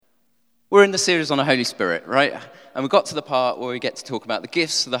We're in the series on the Holy Spirit, right? And we got to the part where we get to talk about the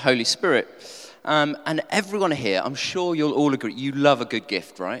gifts of the Holy Spirit. And everyone here, I'm sure you'll all agree, you love a good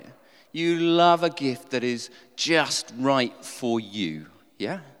gift, right? You love a gift that is just right for you,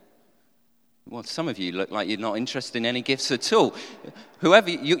 yeah? Well, some of you look like you're not interested in any gifts at all. Whoever,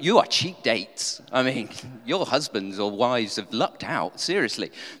 you are cheap dates. I mean, your husbands or wives have lucked out,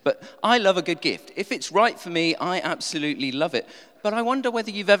 seriously. But I love a good gift. If it's right for me, I absolutely love it. But I wonder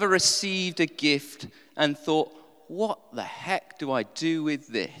whether you've ever received a gift and thought, what the heck do I do with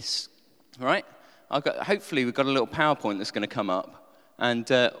this? Right? Hopefully we've got a little PowerPoint that's going to come up. And,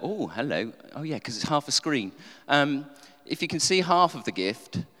 oh, hello. Oh, yeah, because it's half a screen. If you can see half of the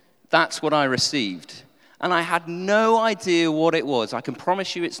gift, that's what I received. And I had no idea what it was. I can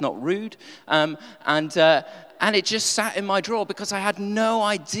promise you it's not rude. And it just sat in my drawer because I had no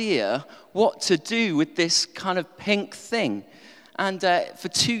idea what to do with this kind of pink thing. And for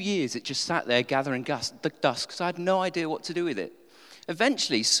 2 years, it just sat there gathering dust because I had no idea what to do with it.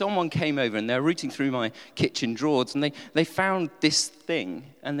 Eventually, someone came over and they were rooting through my kitchen drawers and they found this thing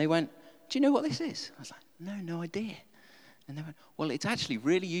and they went, "Do you know what this is?" I was like, no idea. And they went, "Well, it's actually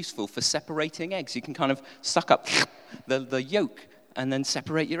really useful for separating eggs. You can kind of suck up the yolk and then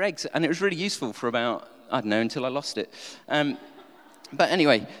separate your eggs." And it was really useful for about, I don't know, until I lost it. But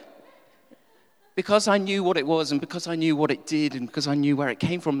anyway, because I knew what it was and because I knew what it did and because I knew where it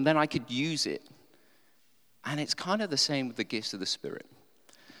came from, then I could use it. And it's kind of the same with the gifts of the Spirit.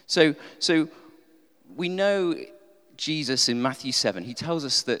 So we know Jesus in Matthew 7, he tells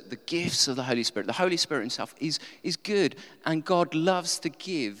us that the gifts of the Holy Spirit himself is good, and God loves to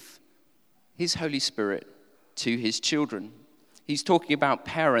give his Holy Spirit to his children. He's talking about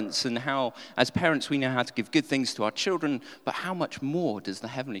parents and how, as parents, we know how to give good things to our children, but how much more does the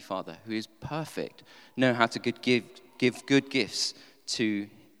Heavenly Father, who is perfect, know how to give good gifts to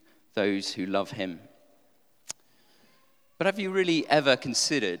those who love him? But have you really ever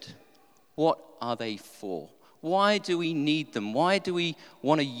considered, what are they for? Why do we need them? Why do we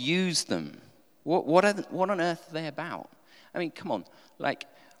want to use them? What on earth are they about? I mean, come on,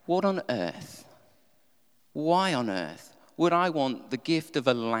 what on earth? Why on earth would I want the gift of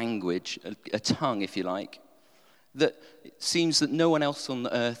a language, a tongue, if you like, that it seems that no one else on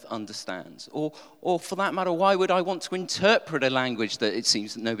the earth understands? Or for that matter, why would I want to interpret a language that it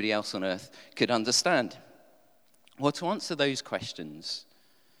seems that nobody else on earth could understand? Well, to answer those questions,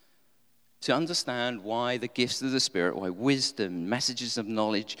 to understand why the gifts of the Spirit, why wisdom, messages of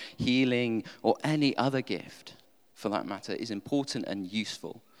knowledge, healing, or any other gift, for that matter, is important and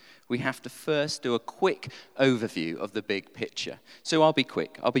useful, we have to first do a quick overview of the big picture. So I'll be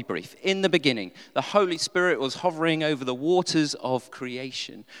quick, I'll be brief. In the beginning, the Holy Spirit was hovering over the waters of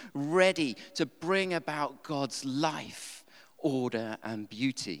creation, ready to bring about God's life, order, and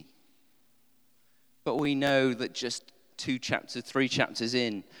beauty. But we know that just 3 chapters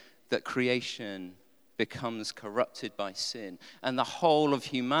in, that creation becomes corrupted by sin, and the whole of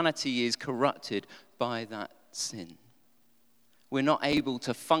humanity is corrupted by that sin. We're not able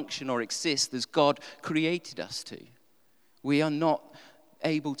to function or exist as God created us to. We are not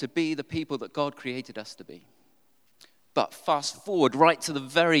able to be the people that God created us to be. But fast forward right to the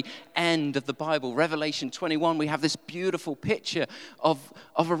very end of the Bible, Revelation 21, we have this beautiful picture of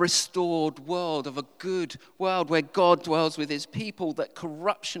a restored world, of a good world where God dwells with his people, that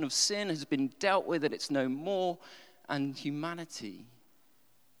corruption of sin has been dealt with, that it's no more, and humanity,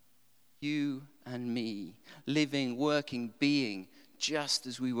 you and me, living, working, being, just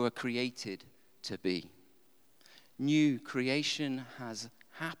as we were created to be. New creation has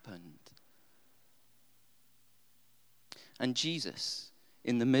happened. And Jesus,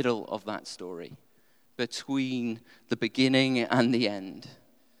 in the middle of that story, between the beginning and the end,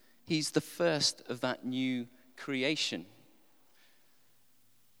 he's the first of that new creation.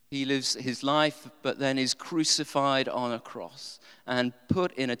 He lives his life, but then is crucified on a cross and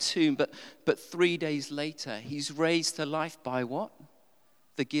put in a tomb. But 3 days later, he's raised to life by what?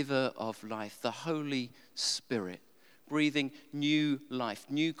 The giver of life, the Holy Spirit, breathing new life,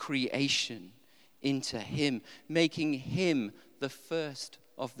 new creation into him, making him the first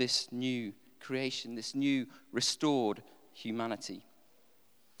of this new creation, this new restored humanity.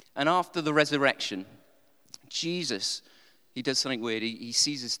 And after the resurrection, Jesus, he does something weird. He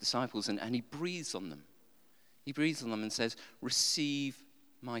sees his disciples and he breathes on them. He breathes on them and says, "Receive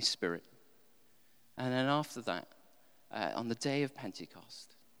my Spirit." And then after that, on the day of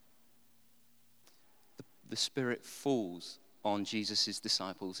Pentecost, the Spirit falls on Jesus'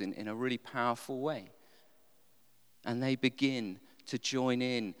 disciples in a really powerful way. And they begin to join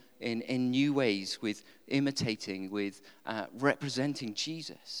in new ways with imitating, with representing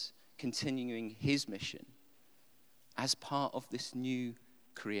Jesus, continuing his mission as part of this new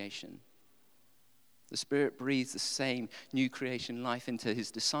creation. The Spirit breathes the same new creation life into his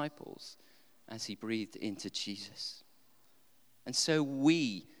disciples as he breathed into Jesus. And so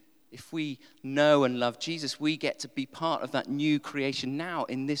if we know and love Jesus, we get to be part of that new creation now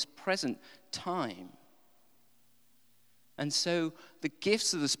in this present time. And so the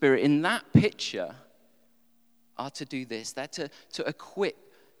gifts of the Spirit in that picture are to do this. They're to equip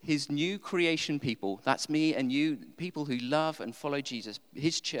his new creation people. That's me and you, people who love and follow Jesus,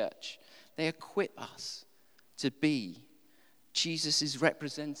 his church. They equip us to be Jesus'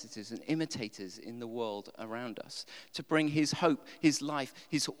 representatives and imitators in the world around us, to bring his hope, his life,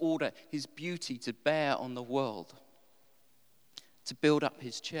 his order, his beauty to bear on the world, to build up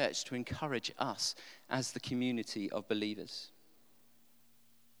his church, to encourage us as the community of believers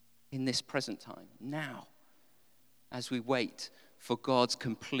in this present time, now, as we wait for God's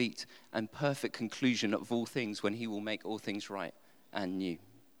complete and perfect conclusion of all things when he will make all things right and new.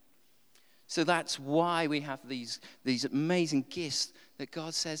 So that's why we have these amazing gifts that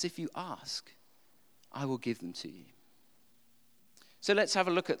God says, if you ask, I will give them to you. So let's have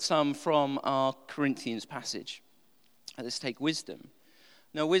a look at some from our Corinthians passage. Let's take wisdom.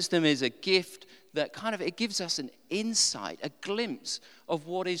 Now, wisdom is a gift that it gives us an insight, a glimpse of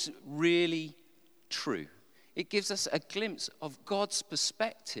what is really true. It gives us a glimpse of God's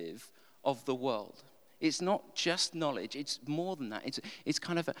perspective of the world. It's not just knowledge, it's more than that. It's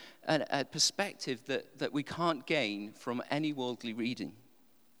kind of a perspective that we can't gain from any worldly reading.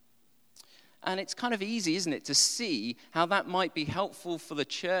 And it's kind of easy, isn't it, to see how that might be helpful for the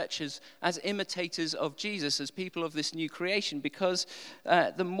church as imitators of Jesus, as people of this new creation, because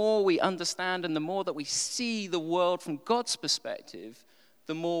the more we understand and the more that we see the world from God's perspective,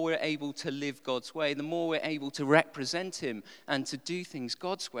 the more we're able to live God's way, the more we're able to represent him and to do things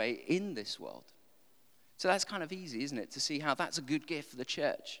God's way in this world. So that's kind of easy, isn't it, to see how that's a good gift for the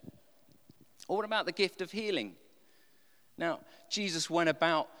church. Or what about the gift of healing? Now, Jesus went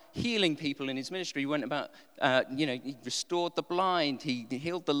about healing people in his ministry. He went about, he restored the blind, he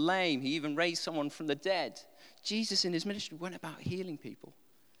healed the lame, he even raised someone from the dead. Jesus in his ministry went about healing people.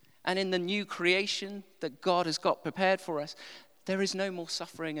 And in the new creation that God has got prepared for us, there is no more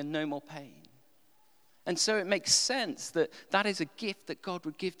suffering and no more pain. And so it makes sense that is a gift that God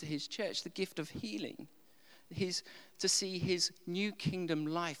would give to his church, the gift of healing. To see his new kingdom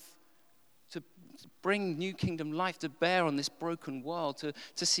life, to bring new kingdom life to bear on this broken world,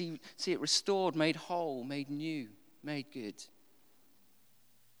 to see it restored, made whole, made new, made good.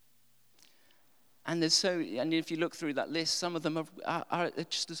 And if you look through that list, some of them are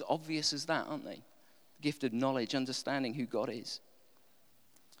just as obvious as that, aren't they? The gift of knowledge, understanding who God is.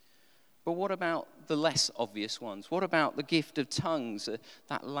 But what about the less obvious ones? What about the gift of tongues,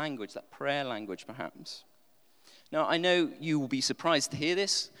 that language, that prayer language perhaps? Now, I know you will be surprised to hear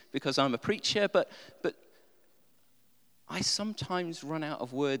this because I'm a preacher, but I sometimes run out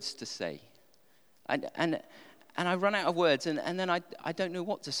of words to say. And I run out of words, and then I don't know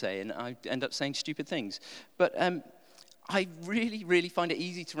what to say, and I end up saying stupid things. But I really, really find it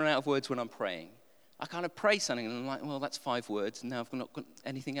easy to run out of words when I'm praying. I kind of pray something, and I'm like, well, that's 5 words, and now I've not got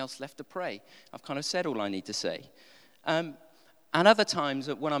anything else left to pray. I've kind of said all I need to say. And other times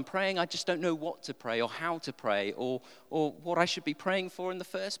when I'm praying, I just don't know what to pray or how to pray or what I should be praying for in the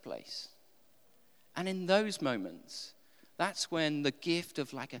first place. And in those moments, that's when the gift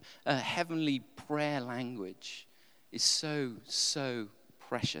of like a heavenly prayer language is so, so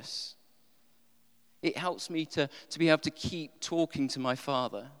precious. It helps me to be able to keep talking to my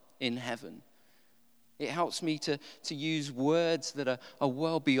Father in heaven. It helps me to use words that are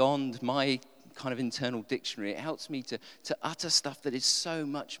well beyond my kind of internal dictionary. It helps me to utter stuff that is so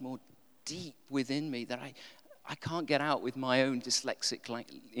much more deep within me that I can't get out with my own dyslexic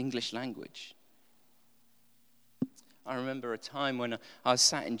English language. I remember a time when I was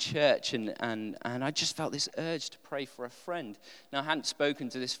sat in church and I just felt this urge to pray for a friend. Now, I hadn't spoken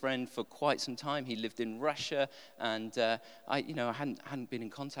to this friend for quite some time. He lived in Russia, and I hadn't been in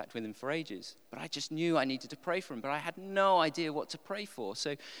contact with him for ages. But I just knew I needed to pray for him, but I had no idea what to pray for.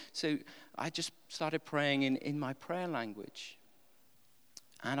 So I just started praying in my prayer language.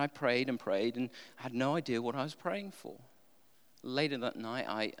 And I prayed and had no idea what I was praying for. Later that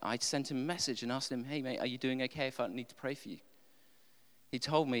night, I sent him a message and asked him, hey, mate, are you doing okay if I need to pray for you? He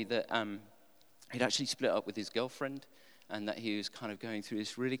told me that he'd actually split up with his girlfriend and that he was kind of going through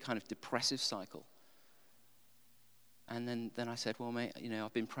this really kind of depressive cycle. And then I said, well, mate,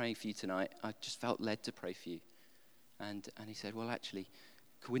 I've been praying for you tonight. I just felt led to pray for you. And he said, well, actually,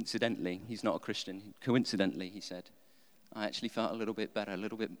 coincidentally, he's not a Christian. Coincidentally, he said, I actually felt a little bit better, a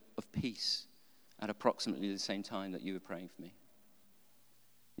little bit of peace at approximately the same time that you were praying for me.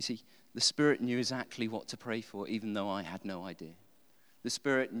 You see, the Spirit knew exactly what to pray for, even though I had no idea. The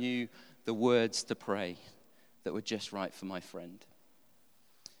Spirit knew the words to pray that were just right for my friend.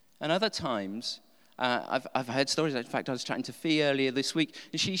 And other times, I've heard stories. In fact, I was chatting to Fee earlier this week,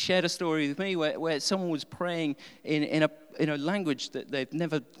 and she shared a story with me where someone was praying in a language that they've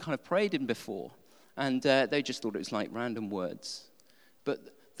never kind of prayed in before, and they just thought it was like random words.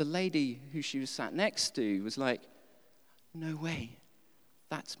 But the lady who she was sat next to was like, "No way,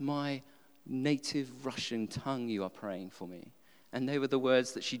 that's my native Russian tongue you are praying for me." And they were the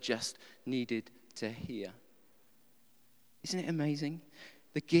words that she just needed to hear. Isn't it amazing?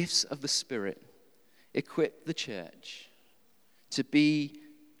 The gifts of the Spirit equip the church to be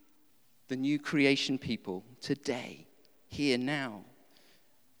the new creation people today, here, now.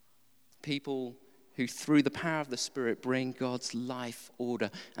 People who, through the power of the Spirit, bring God's life, order,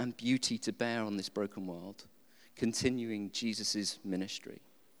 and beauty to bear on this broken world, continuing Jesus' ministry.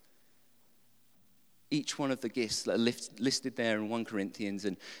 Each one of the gifts that are listed there in 1 Corinthians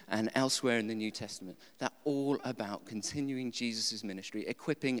and elsewhere in the New Testament, they're all about continuing Jesus' ministry,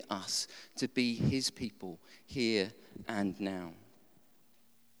 equipping us to be his people here and now.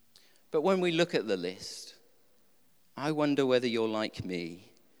 But when we look at the list, I wonder whether you're like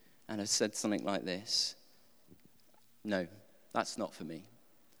me and have said something like this: "No, that's not for me.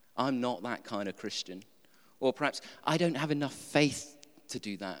 I'm not that kind of Christian." Or perhaps, "I don't have enough faith to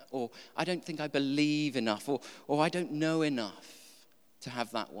do that," or "I don't think I believe enough," or "I don't know enough to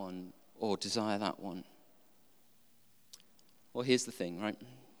have that one or desire that one." Well, here's the thing, right?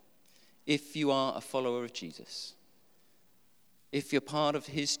 If you are a follower of Jesus, if you're part of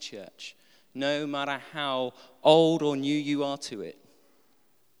his church, no matter how old or new you are to it,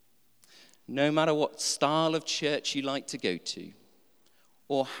 no matter what style of church you like to go to,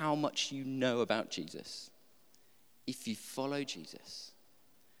 or how much you know about Jesus, if you follow Jesus,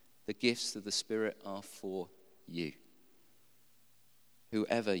 the gifts of the Spirit are for you,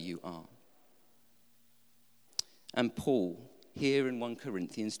 whoever you are. And Paul, here in 1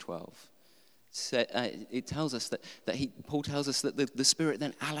 Corinthians 12, it tells us Paul tells us that the Spirit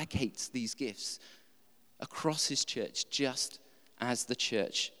then allocates these gifts across his church just as the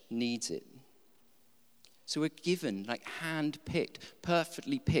church needs it. So we're given, like hand-picked,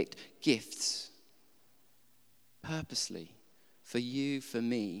 perfectly picked gifts, purposely, for you, for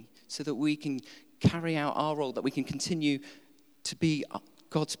me, so that we can carry out our role, that we can continue to be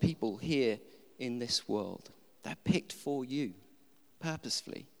God's people here in this world. They're picked for you,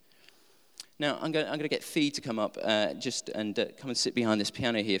 purposefully. Now, I'm going to get Fee to come up come and sit behind this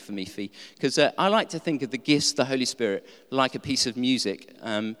piano here for me, Fee, because I like to think of the gifts of the Holy Spirit like a piece of music.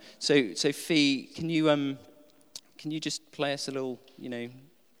 So Fee, can you just play us a little,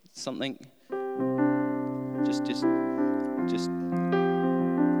 something? Just.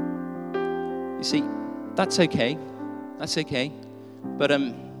 You see, that's okay. That's okay. But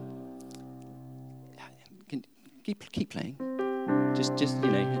keep playing. Just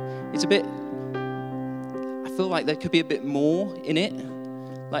it's a bit. I feel like there could be a bit more in it.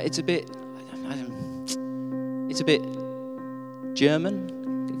 Like it's a bit German.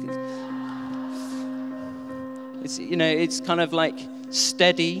 It's kind of like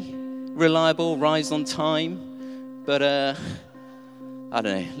steady, reliable, rise on time, but I don't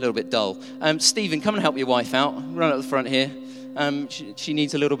know, a little bit dull. Stephen, come and help your wife out. Run up the front here. She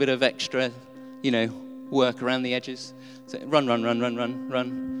needs a little bit of extra, work around the edges. So run.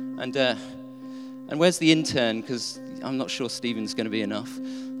 And where's the intern? Because I'm not sure Stephen's going to be enough.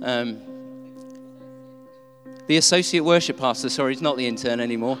 The associate worship pastor, sorry, he's not the intern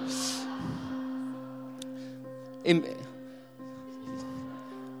anymore.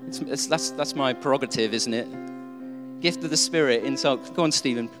 That's my prerogative, isn't it? Gift of the Spirit in song. Go on,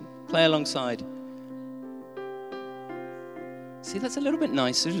 Stephen, play alongside. See, that's a little bit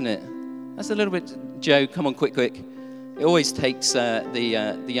nice, isn't it? That's a little bit. Joe, come on, quick. It always takes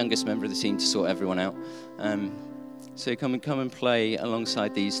the youngest member of the team to sort everyone out. So come and play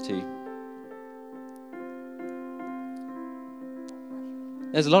alongside these two.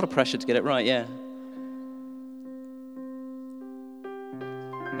 There's a lot of pressure to get it right, yeah.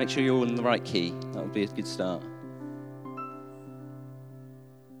 Make sure you're all in the right key. That would be a good start.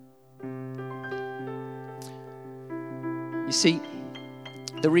 You see,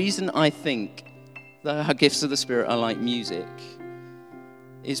 the reason I think that our gifts of the Spirit are like music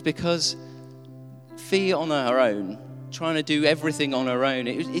is because Fee on her own, trying to do everything on her own,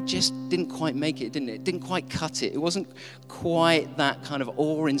 it just didn't quite make it, didn't it? It didn't quite cut it. It wasn't quite that kind of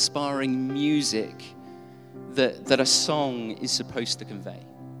awe-inspiring music that a song is supposed to convey.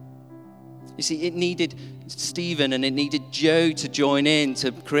 You see, it needed Stephen and it needed Joe to join in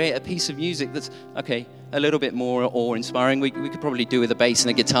to create a piece of music that's, okay, a little bit more awe-inspiring. We could probably do with a bass and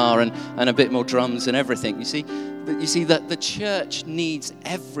a guitar and a bit more drums and everything. You see that the church needs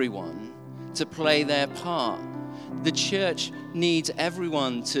everyone to play their part. The church needs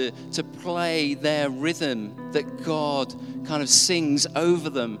everyone to play their rhythm that God kind of sings over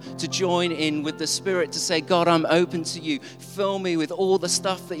them, to join in with the Spirit, to say, God, I'm open to you. Fill me with all the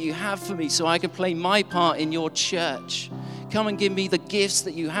stuff that you have for me so I can play my part in your church. Come and give me the gifts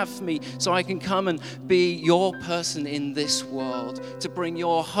that you have for me so I can come and be your person in this world, to bring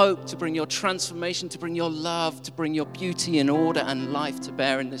your hope, to bring your transformation, to bring your love, to bring your beauty and order and life to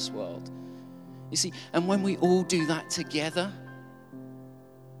bear in this world. You see, and when we all do that together,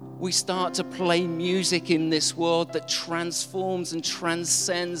 we start to play music in this world that transforms and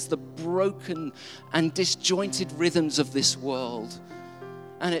transcends the broken and disjointed rhythms of this world.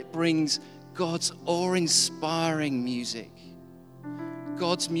 And it brings God's awe-inspiring music.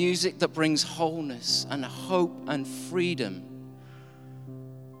 God's music that brings wholeness and hope and freedom.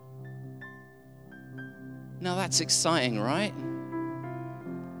 Now that's exciting, right?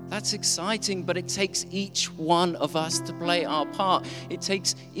 That's exciting, but it takes each one of us to play our part. It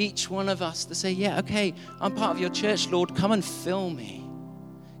takes each one of us to say, yeah, okay, I'm part of your church, Lord. Come and fill me.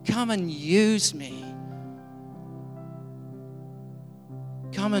 Come and use me.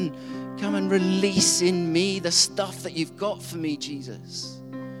 Come and release in me the stuff that you've got for me, Jesus.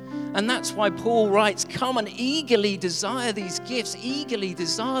 And that's why Paul writes, come and eagerly desire these gifts, eagerly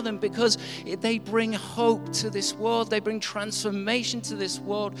desire them, because they bring hope to this world. They bring transformation to this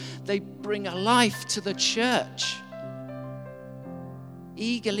world. They bring a life to the church.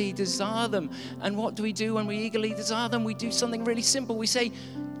 Eagerly desire them. And what do we do when we eagerly desire them? We do something really simple. We say,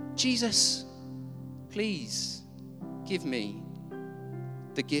 Jesus, please give me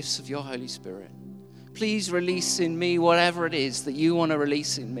the gifts of your Holy Spirit. Please release in me whatever it is that you want to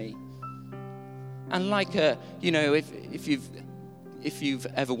release in me. And like if you've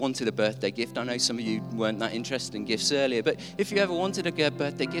ever wanted a birthday gift, I know some of you weren't that interested in gifts earlier, but if you ever wanted a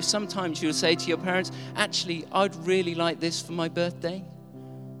birthday gift, sometimes you'll say to your parents, actually, I'd really like this for my birthday.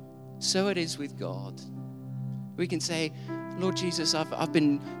 So it is with God. We can say, Lord Jesus, I've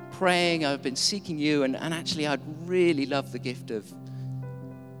been praying, I've been seeking you, and actually I'd really love the gift of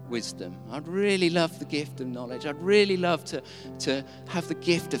wisdom. I'd really love the gift of knowledge. I'd really love to have the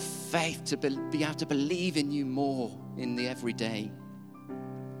gift of faith, to be able to believe in you more in the everyday.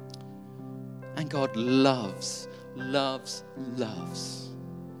 And God loves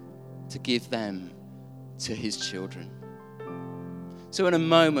to give them to his children. So in a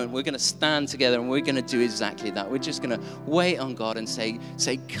moment, we're going to stand together and we're going to do exactly that. We're just going to wait on God and say,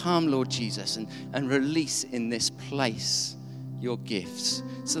 come, Lord Jesus, and release in this place your gifts,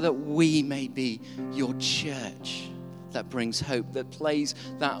 so that we may be your church that brings hope, that plays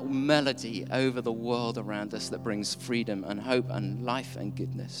that melody over the world around us, that brings freedom and hope and life and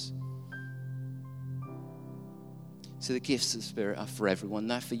goodness. So the gifts of the Spirit are for everyone.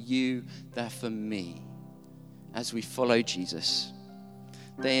 They're for you, they're for me. As we follow Jesus,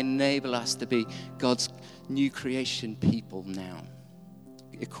 they enable us to be God's new creation people now,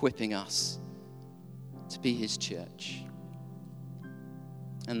 equipping us to be his church.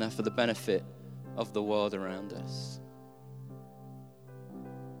 And they're for the benefit of the world around us.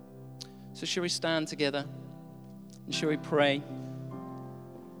 So shall we stand together? And shall we pray?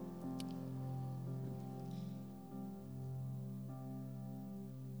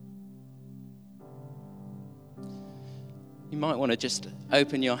 You might want to just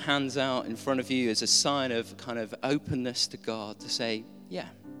open your hands out in front of you as a sign of kind of openness to God, to say, yeah,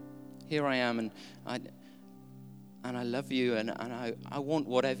 here I am, and I love you, and I want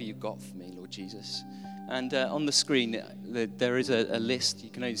whatever you've got for me, Lord Jesus. And on the screen, there is a list. You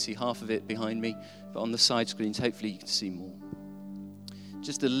can only see half of it behind me, but on the side screens, hopefully you can see more.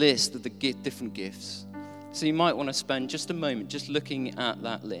 Just a list of the different gifts. So you might want to spend just a moment just looking at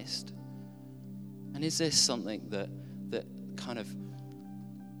that list. And is there something that kind of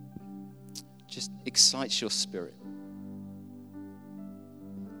just excites your spirit?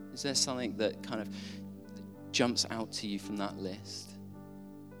 Is there something that kind of jumps out to you from that list?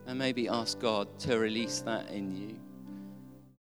 And maybe ask God to release that in you.